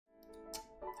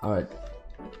Alright.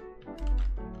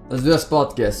 Let's do a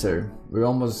spot guesser. We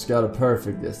almost got a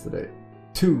perfect yesterday.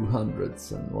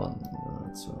 201.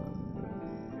 That's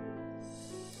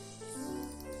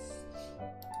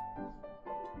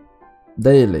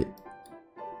Daily.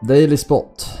 Daily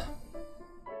spot.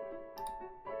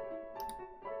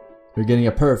 We're getting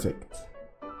a perfect.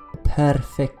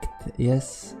 Perfect,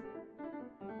 yes.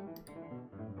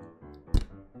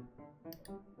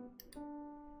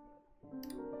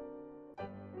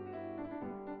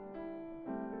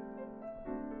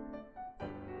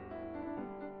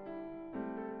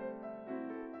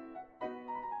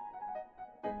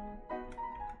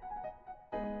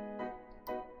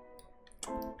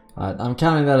 Alright, I'm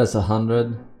counting that as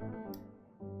 100.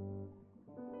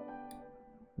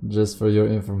 Just for your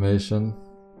information.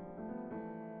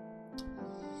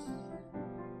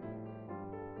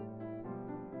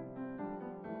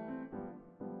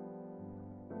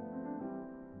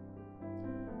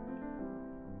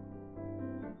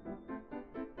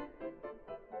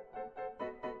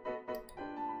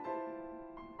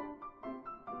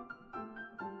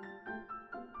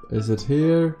 Is it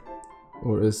here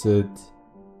or is it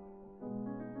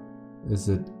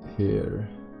here?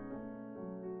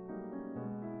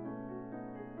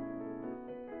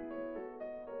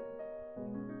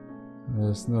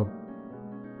 There's no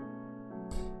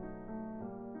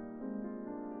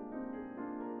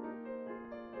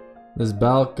this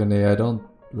balcony, I don't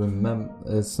remember.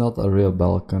 It's not a real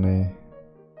balcony.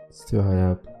 It's too high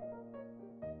up.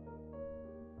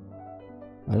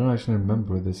 I don't actually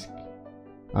remember this.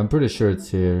 I'm pretty sure it's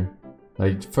here.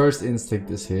 Like, first instinct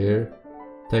is here.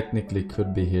 Technically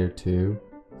could be here too.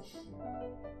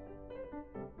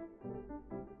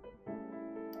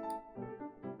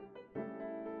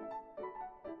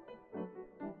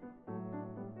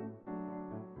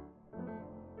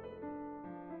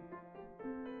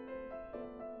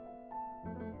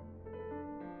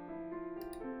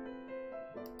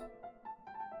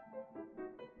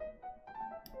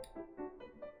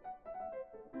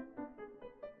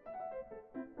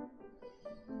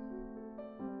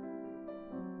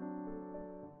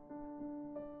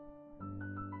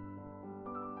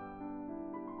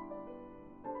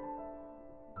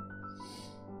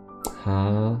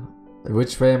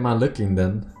 Which way am I looking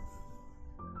then?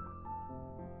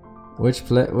 Which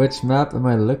map am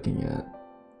I looking at?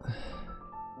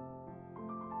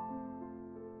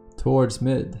 Towards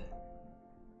mid.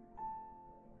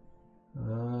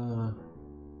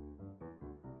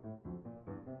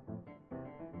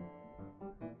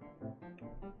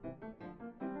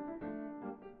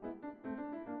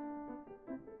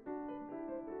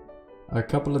 A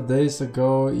couple of days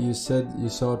ago you said you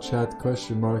saw chat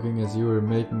question marking as you were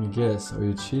making a guess. Are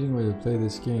you cheating when you play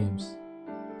these games?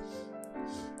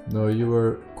 No, you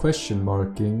were question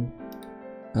marking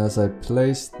as I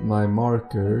placed my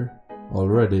marker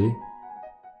already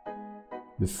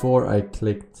before I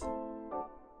clicked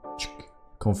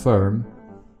confirm,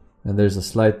 and there's a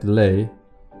slight delay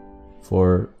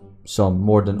for some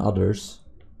more than others.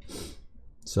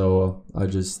 So I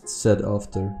just said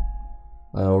after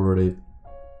I already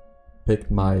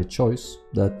picked my choice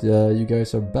that you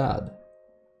guys are bad.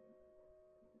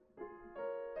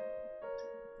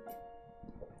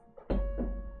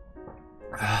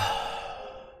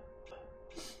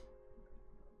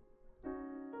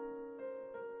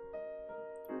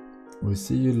 We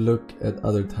see you look at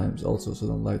other times also, so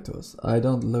don't lie to us. I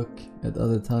don't look at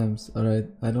other times, alright?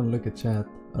 I don't look at chat,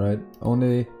 alright?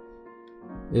 Only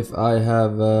if I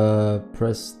have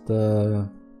pressed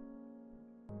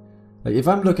like if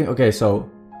I'm looking, okay, so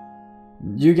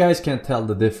you guys can't tell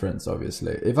the difference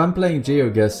obviously. If I'm playing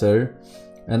GeoGuessr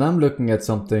and I'm looking at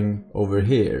something over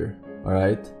here,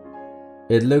 alright,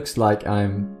 it looks like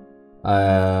I'm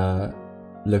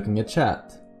looking at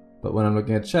chat. But when I'm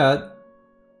looking at chat,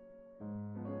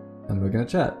 I'm looking at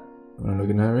chat. When I'm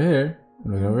looking over here,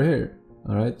 I'm looking over here.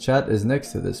 Alright, chat is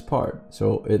next to this part.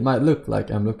 So it might look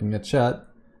like I'm looking at chat,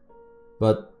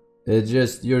 but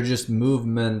you're just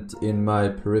movement in my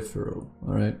peripheral,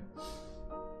 alright?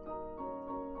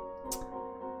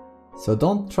 So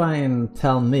don't try and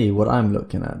tell me what I'm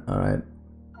looking at, alright?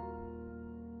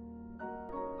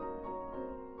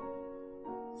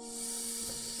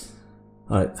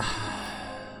 Alright.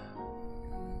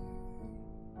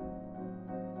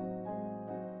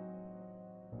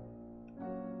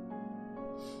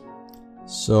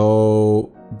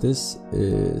 So this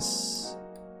is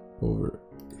over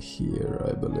here,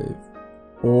 I believe,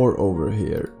 or over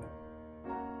here.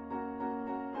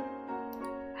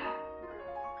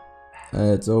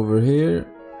 It's over here,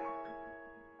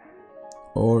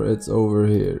 or it's over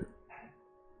here.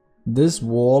 this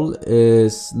wall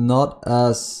is not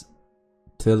as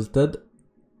tilted.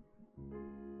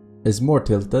 It's more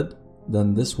tilted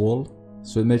than this wall,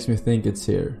 so it makes me think it's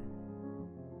here.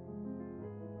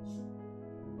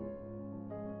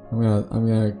 I'm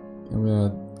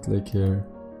gonna click here.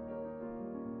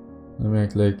 I'm gonna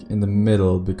click in the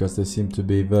middle because they seem to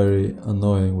be very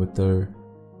annoying with their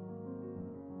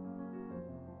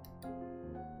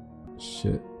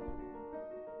shit.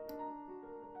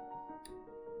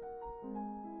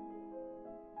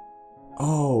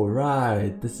 Oh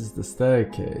right, this is the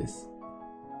staircase.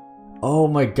 Oh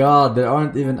my god, there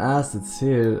aren't even assets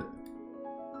here.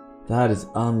 That is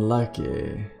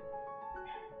unlucky.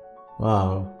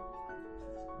 Wow.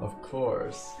 Of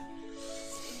course.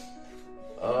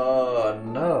 Oh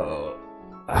no.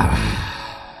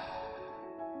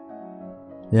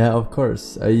 Yeah, of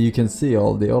course. You can see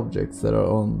all the objects that are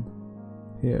on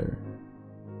here.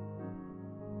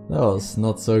 That was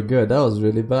not so good. That was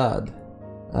really bad.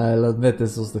 I'll admit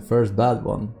this was the first bad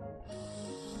one.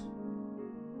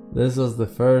 This was the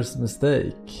first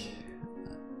mistake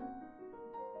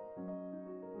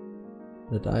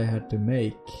that I had to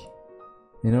make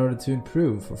in order to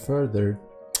improve for further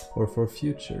or for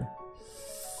future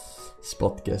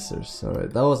spot guessers.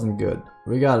 Alright, that wasn't good.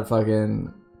 We got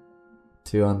fucking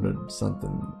 200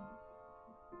 something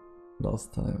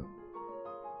last time.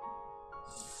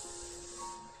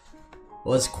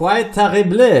 Was quite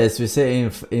terrible, as we say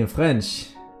in French.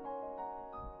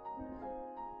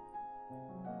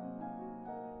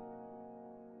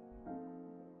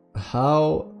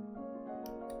 How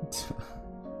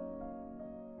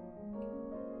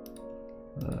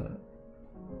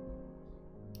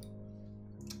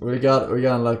we got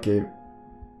unlucky.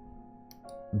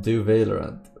 Do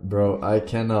Valorant, bro. I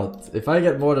cannot. If I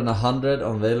get more than 100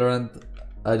 on Valorant,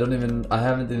 I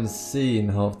haven't even seen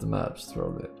half the maps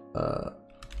probably.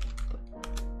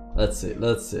 Let's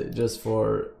see, just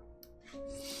for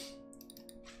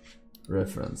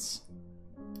reference.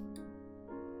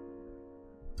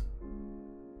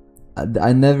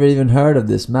 I never even heard of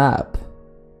this map.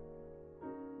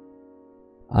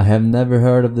 I have never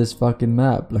heard of this fucking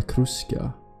map, La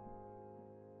Kruska.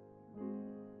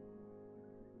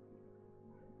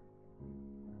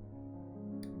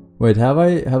 Wait, have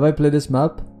I played this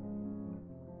map?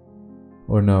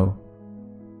 Or no?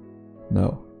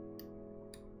 No.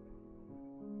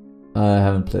 I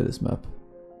haven't played this map.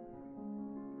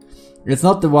 It's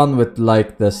not the one with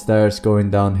like the stairs going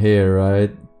down here,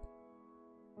 right?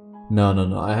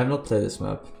 No, I have not played this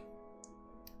map.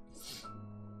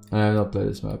 I have not played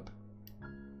this map.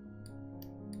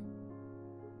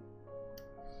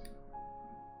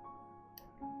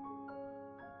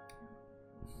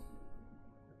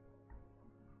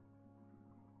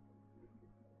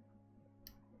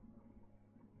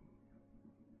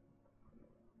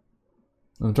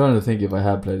 I'm trying to think if I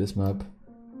have played this map.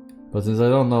 But since I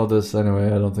don't know this anyway,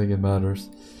 I don't think it matters.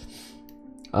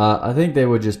 I think they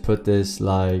would just put this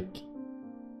like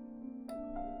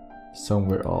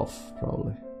somewhere off,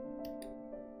 probably.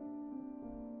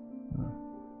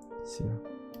 Let's see.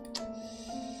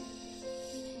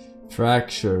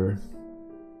 Fracture.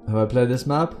 Have I played this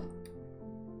map?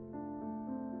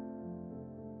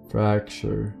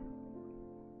 Fracture.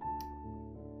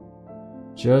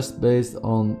 Just based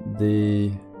on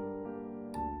the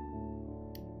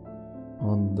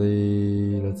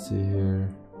let's see here.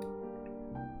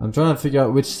 I'm trying to figure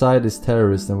out which side is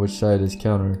terrorist and which side is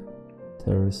counter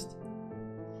terrorist.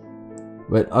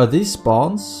 Wait, are these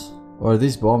spawns or are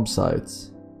these bomb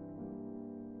sites?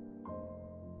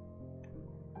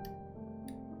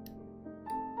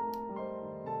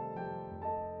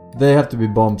 They have to be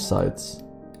bomb sites.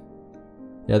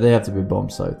 Yeah, they have to be bomb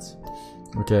sites.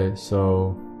 Okay,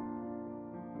 so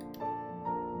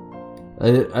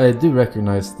I do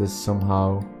recognize this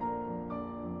somehow,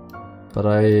 but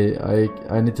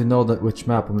I need to know that which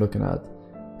map I'm looking at.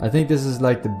 I think this is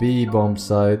like the B bomb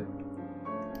site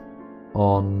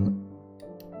on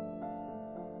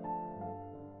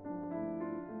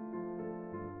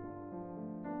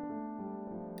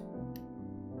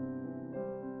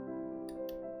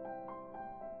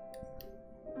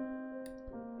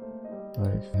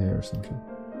like here or something.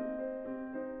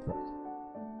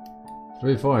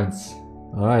 3 points.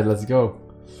 Alright, let's go.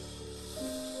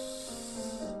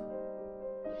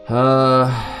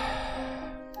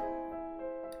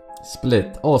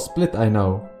 Split. Oh, split I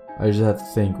know. I just have to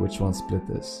think which one split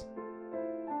is.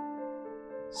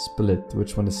 Split.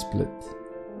 Which one is split?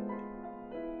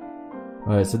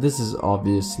 Alright, so this is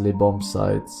obviously bomb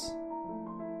sites.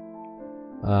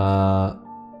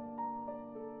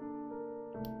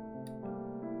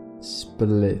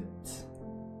 Split.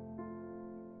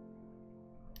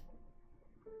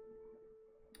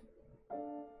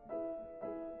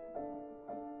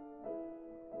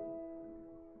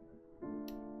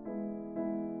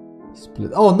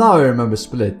 Split. Oh, now I remember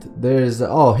split. There's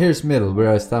oh, here's middle where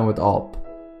I stand with op,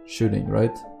 shooting,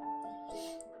 right?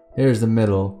 Here's the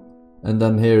middle, and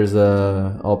then here's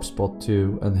a op spot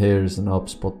 2, and here's an op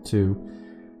spot 2.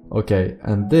 Okay,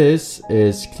 and this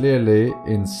is clearly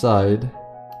inside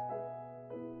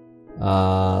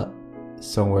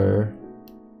somewhere.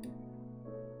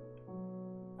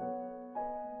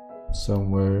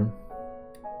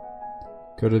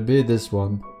 Could it be this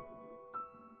one?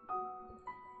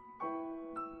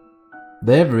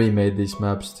 They have remade these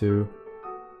maps too.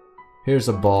 Here's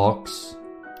a box.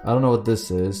 I don't know what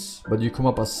this is, but you come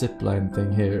up a zipline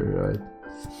thing here, right?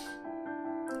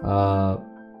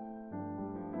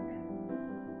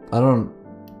 I don't...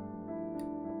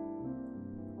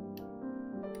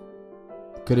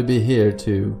 Could it be here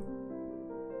too?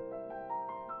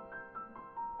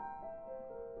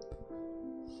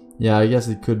 Yeah, I guess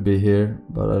it could be here,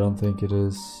 but I don't think it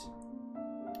is.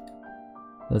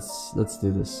 Let's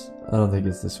do this. I don't think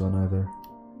it's this one either.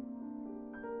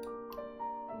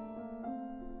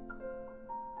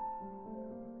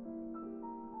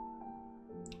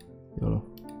 YOLO.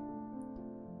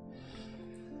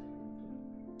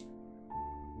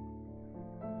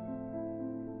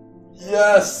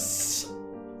 Yes!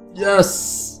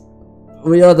 Yes!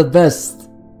 We are the best!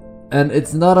 And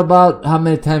it's not about how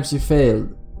many times you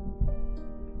failed.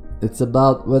 It's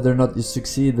about whether or not you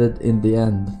succeeded in the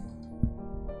end.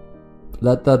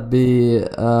 Let that be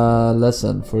a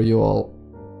lesson for you all.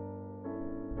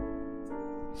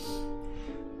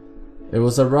 It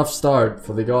was a rough start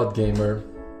for the God Gamer.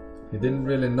 He didn't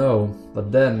really know,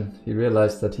 but then he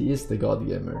realized that he is the God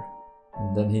Gamer.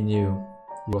 And then he knew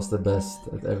he was the best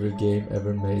at every game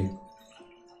ever made,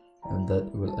 and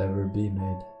that will ever be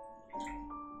made.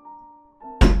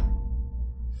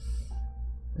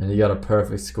 And he got a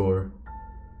perfect score.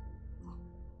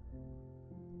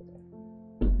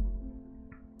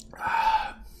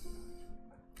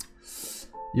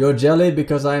 You're jelly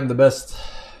because I am the best.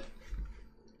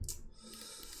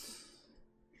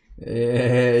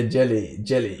 Jelly.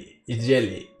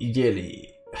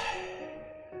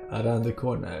 Around the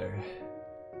corner.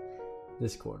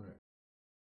 This corner.